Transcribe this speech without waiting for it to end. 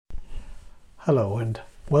Hello and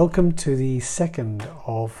welcome to the second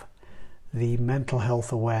of the Mental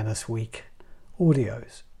Health Awareness Week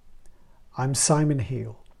audios. I'm Simon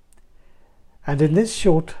Heale, and in this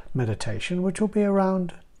short meditation, which will be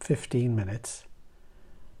around 15 minutes,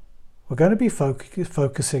 we're going to be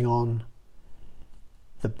focusing on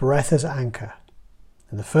the breath as anchor.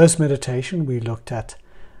 In the first meditation, we looked at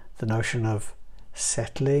the notion of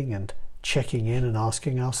settling and checking in and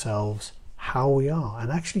asking ourselves how we are,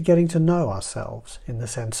 and actually getting to know ourselves in the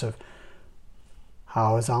sense of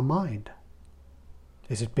how is our mind?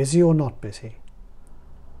 Is it busy or not busy?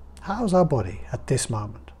 How's our body at this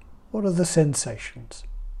moment? What are the sensations?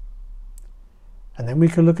 And then we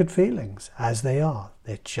can look at feelings as they are.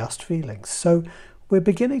 They're just feelings. So we're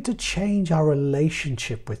beginning to change our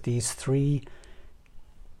relationship with these three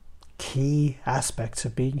key aspects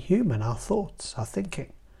of being human: our thoughts, our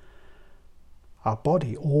thinking, our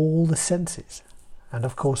body, all the senses, and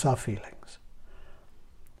of course our feelings.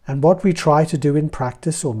 And what we try to do in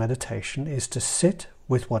practice or meditation is to sit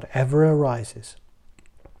with whatever arises,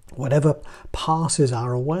 whatever passes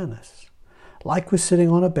our awareness. Like we're sitting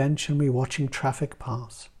on a bench and we're watching traffic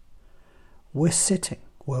pass. We're sitting,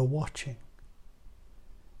 we're watching.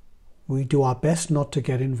 We do our best not to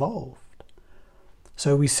get involved.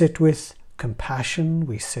 So we sit with compassion,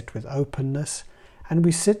 we sit with openness, and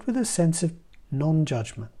we sit with a sense of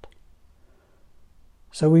non-judgment.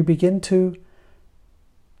 So we begin to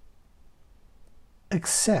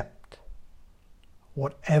accept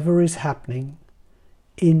whatever is happening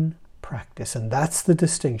in practice. And that's the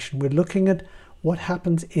distinction. We're looking at what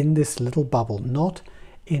happens in this little bubble, not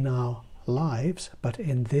in our lives, but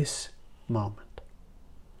in this moment.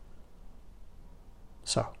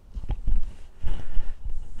 So,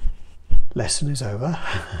 lesson is over.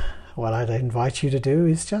 What I'd invite you to do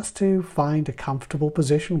is just to find a comfortable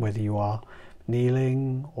position, whether you are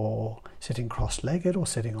kneeling or sitting cross-legged or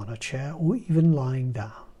sitting on a chair or even lying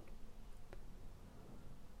down.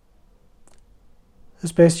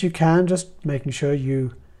 As best you can, just making sure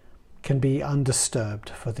you can be undisturbed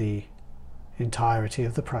for the entirety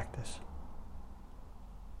of the practice.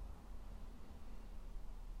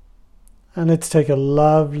 And let's take a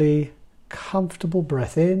lovely, comfortable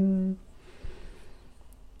breath in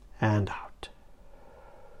and out.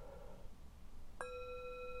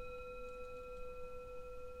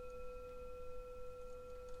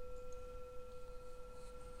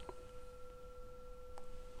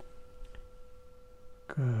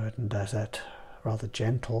 Good, and as that rather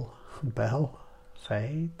gentle bell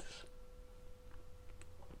fades,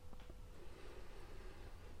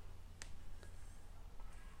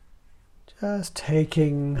 just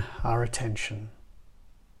taking our attention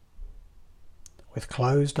with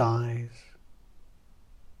closed eyes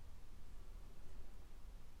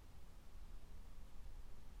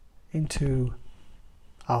into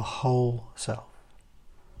our whole self.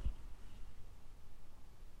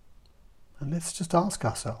 And let's just ask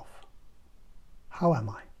ourselves, how am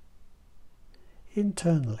I?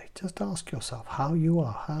 Internally, just ask yourself how you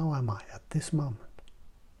are, how am I at this moment?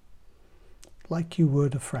 Like you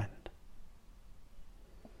would a friend.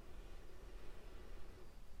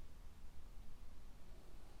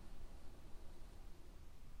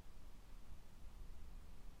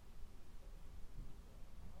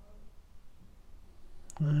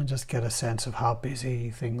 And just get a sense of how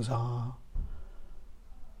busy things are.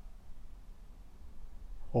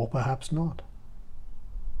 Or perhaps not.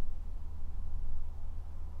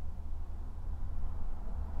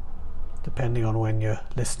 Depending on when you're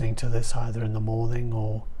listening to this, either in the morning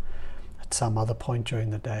or at some other point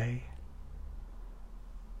during the day,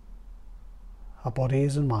 our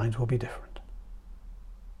bodies and minds will be different.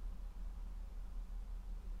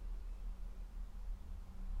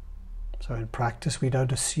 So in practice, we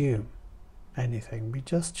don't assume anything. We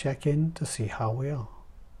just check in to see how we are.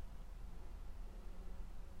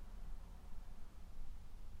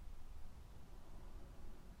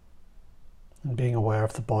 And being aware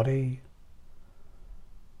of the body,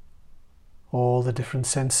 all the different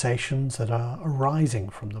sensations that are arising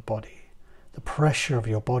from the body, the pressure of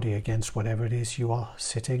your body against whatever it is you are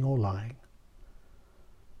sitting or lying,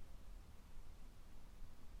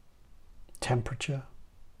 temperature,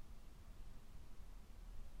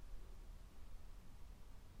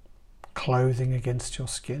 clothing against your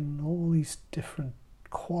skin, all these different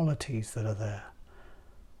qualities that are there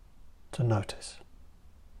to notice.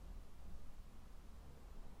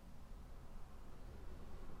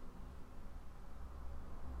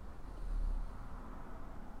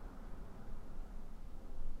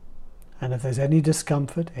 And if there's any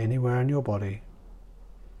discomfort anywhere in your body,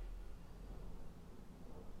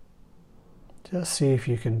 just see if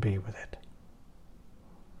you can be with it.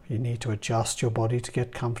 you need to adjust your body to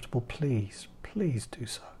get comfortable, please do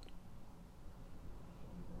so.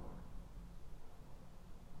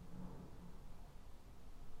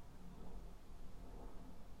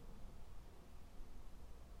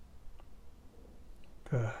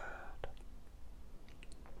 Good.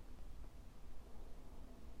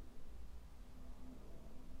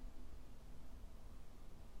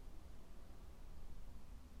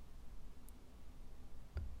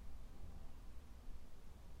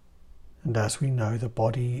 And as we know, the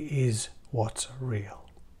body is what's real.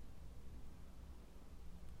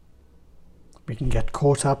 We can get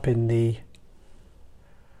caught up in the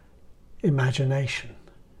imagination,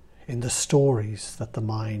 in the stories that the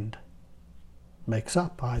mind makes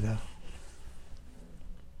up, either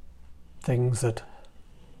things that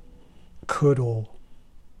could or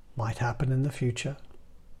might happen in the future,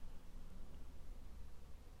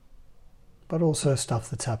 but also stuff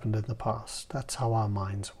that's happened in the past. That's how our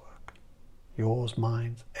minds work. Yours,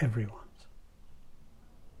 mine, everyone's.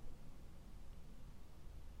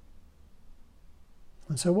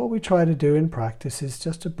 And so what we try to do in practice is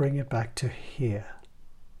just to bring it back to here.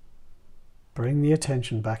 Bring the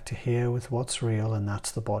attention back to here with what's real, and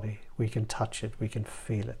that's the body. We can touch it, we can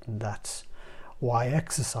feel it, and that's why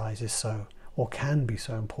exercise is so, or can be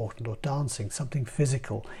so important, or dancing, something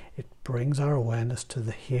physical. It brings our awareness to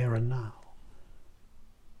the here and now.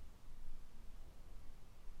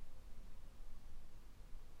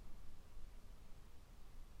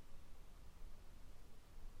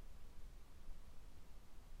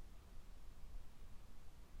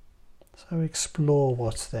 So explore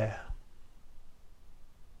what's there.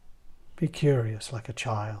 Be curious like a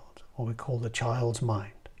child, what we call the child's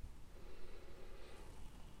mind.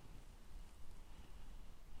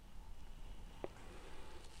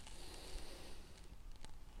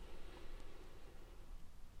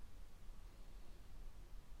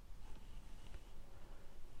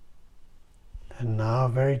 And now,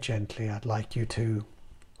 very gently, I'd like you to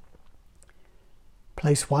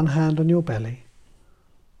place one hand on your belly,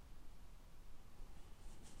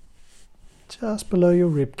 just below your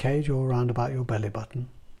rib cage or around about your belly button.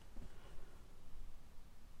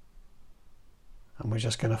 And we're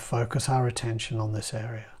just going to focus our attention on this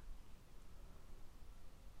area.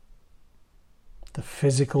 The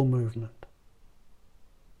physical movement.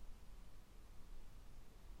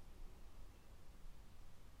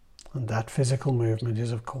 And that physical movement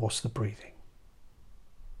is, of course, the breathing.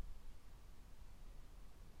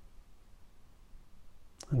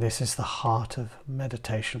 And this is the heart of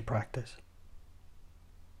meditation practice.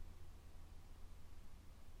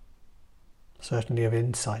 Certainly of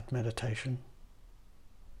insight meditation.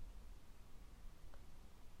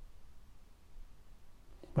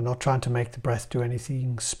 We're not trying to make the breath do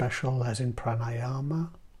anything special as in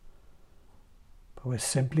pranayama, but we're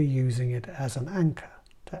simply using it as an anchor,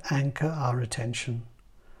 to anchor our attention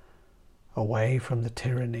away from the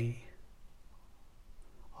tyranny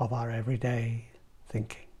of our everyday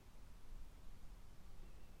thinking.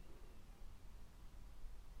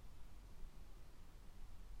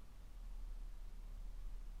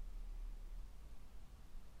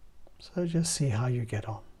 So just see how you get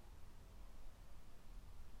on.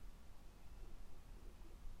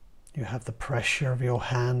 You have the pressure of your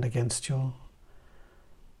hand against your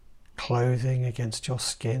clothing, against your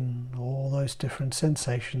skin, all those different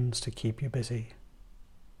sensations to keep you busy.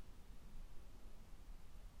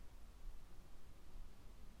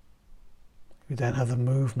 You then have the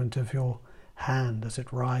movement of your hand as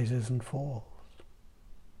it rises and falls.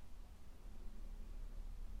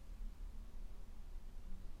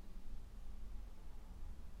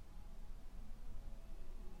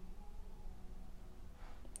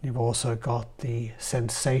 You've also got the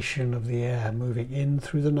sensation of the air moving in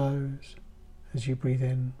through the nose as you breathe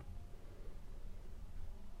in,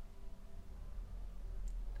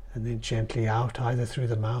 and then gently out either through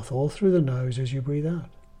the mouth or through the nose as you breathe out.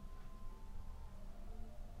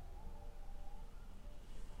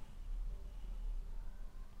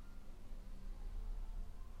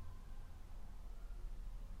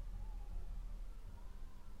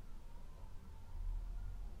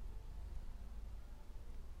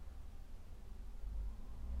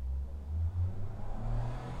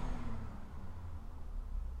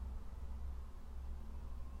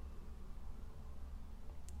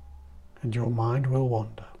 And your mind will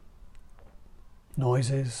wander.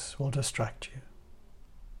 Noises will distract you.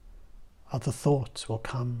 Other thoughts will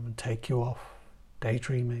come and take you off,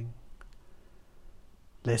 daydreaming,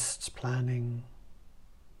 lists, planning.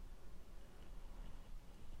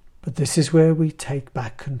 But this is where we take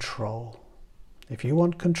back control. If you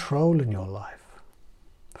want control in your life,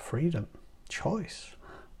 freedom, choice,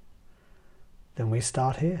 then we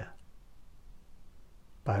start here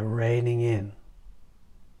by reining in,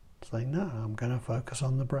 saying, no, I'm going to focus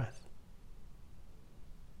on the breath.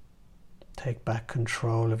 Take back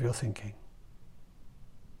control of your thinking.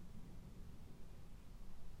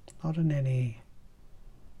 Not in any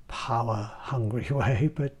power-hungry way,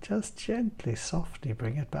 but just gently, softly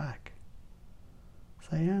bring it back.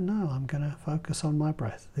 Say, yeah, no, I'm going to focus on my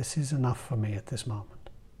breath. This is enough for me at this moment.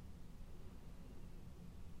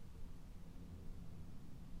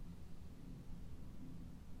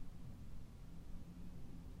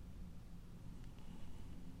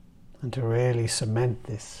 And to really cement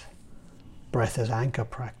this breath as anchor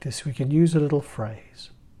practice, we can use a little phrase.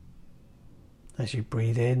 As you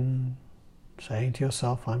breathe in, saying to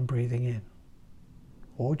yourself, I'm breathing in,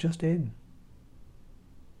 or just in.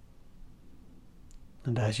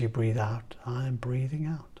 And as you breathe out, I'm breathing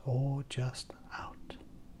out, or just out.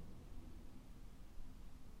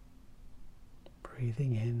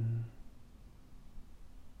 Breathing in,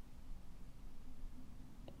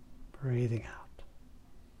 breathing out.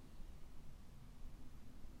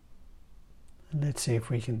 And let's see if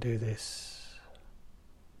we can do this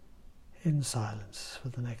in silence for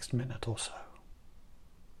the next minute or so.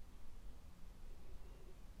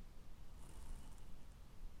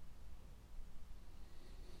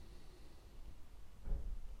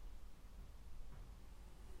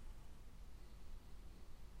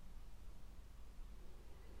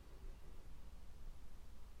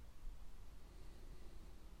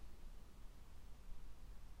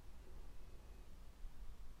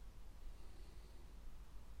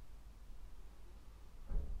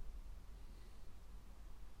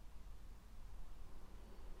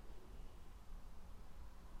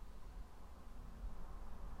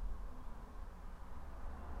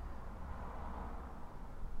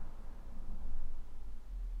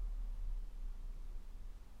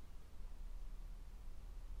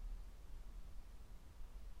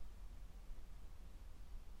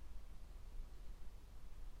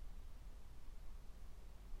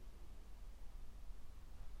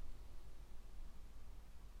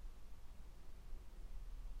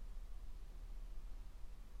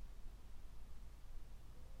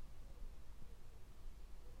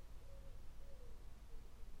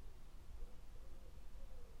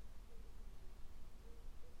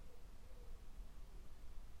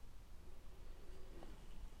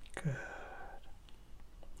 Good.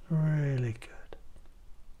 Really good.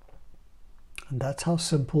 And that's how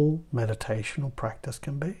simple meditation or practice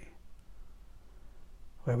can be,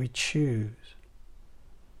 where we choose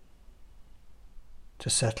to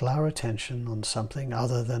settle our attention on something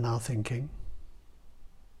other than our thinking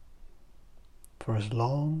for as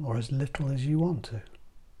long or as little as you want to.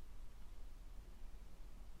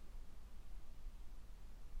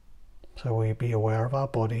 So we be aware of our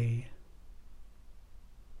body,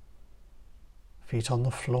 feet on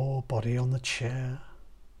the floor, body on the chair,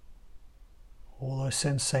 all those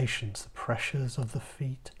sensations, the pressures of the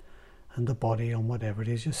feet and the body on whatever it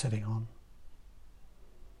is you're sitting on.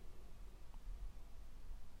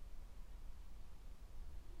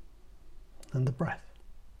 And the breath.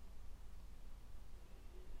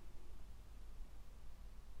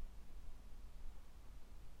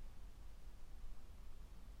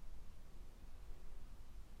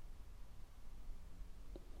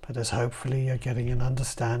 But as hopefully you're getting an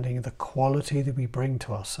understanding of the quality that we bring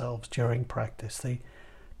to ourselves during practice, the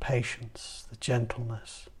patience, the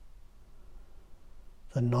gentleness,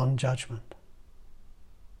 the non-judgment.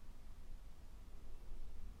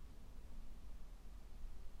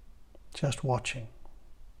 Just watching,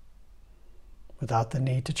 without the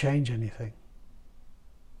need to change anything.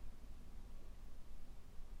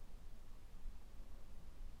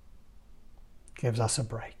 Gives us a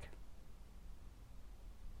break.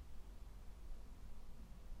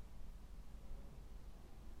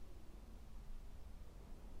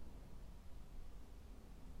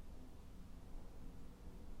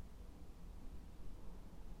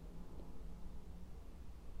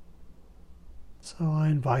 So I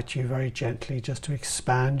invite you very gently just to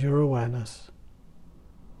expand your awareness.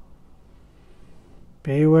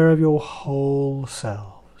 Be aware of your whole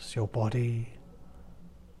selves, your body,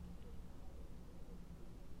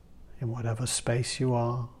 in whatever space you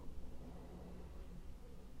are.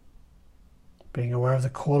 Being aware of the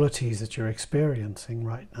qualities that you're experiencing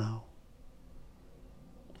right now.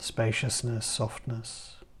 Spaciousness,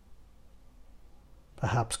 softness,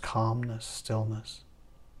 perhaps calmness, stillness.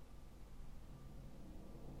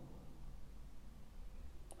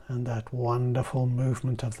 And that wonderful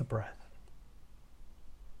movement of the breath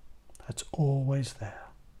that's always there.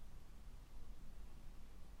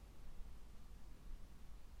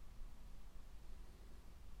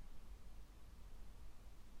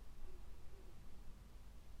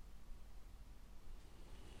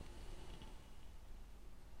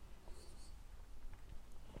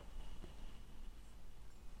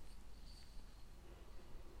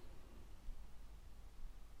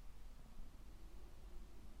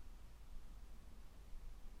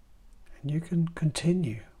 And you can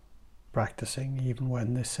continue practicing even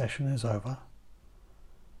when this session is over.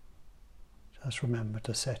 Just remember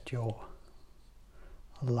to set your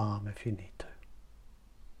alarm if you need to.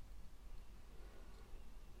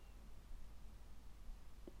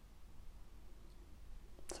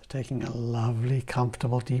 So taking a lovely,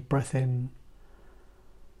 comfortable deep breath in.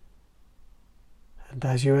 And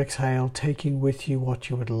as you exhale, taking with you what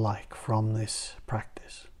you would like from this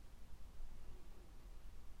practice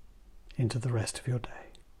into the rest of your day.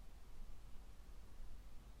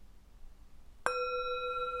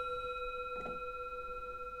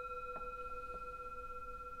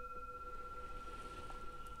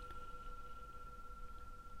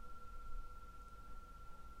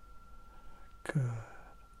 Good.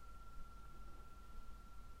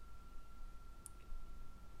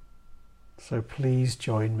 So please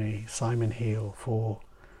join me, Simon Heale, for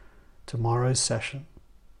tomorrow's session,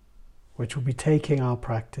 which will be taking our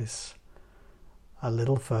practice a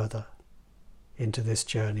little further into this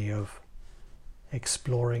journey of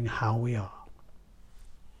exploring how we are.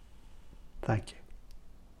 Thank you.